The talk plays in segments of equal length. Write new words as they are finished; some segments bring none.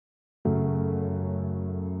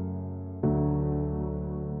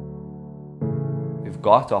we've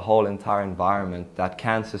got a whole entire environment that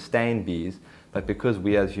can sustain bees, but because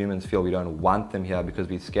we as humans feel we don't want them here because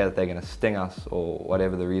we're scared that they're going to sting us or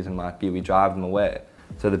whatever the reason might be, we drive them away.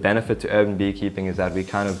 So the benefit to urban beekeeping is that we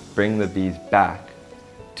kind of bring the bees back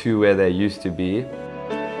to where they used to be.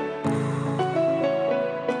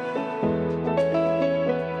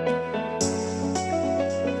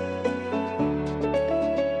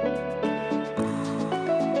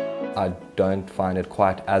 I don't find it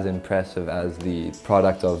quite as impressive as the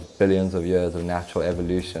product of billions of years of natural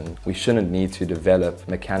evolution. We shouldn't need to develop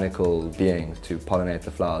mechanical beings to pollinate the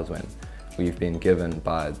flowers when we've been given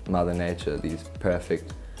by Mother Nature these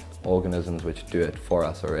perfect organisms which do it for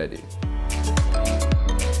us already.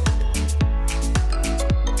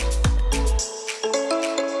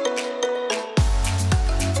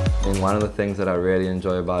 And one of the things that I really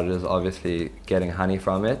enjoy about it is obviously getting honey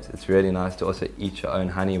from it. It's really nice to also eat your own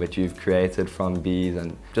honey which you've created from bees,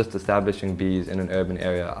 and just establishing bees in an urban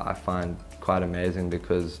area I find quite amazing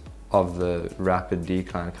because of the rapid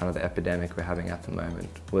decline, kind of the epidemic we're having at the moment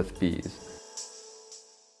with bees.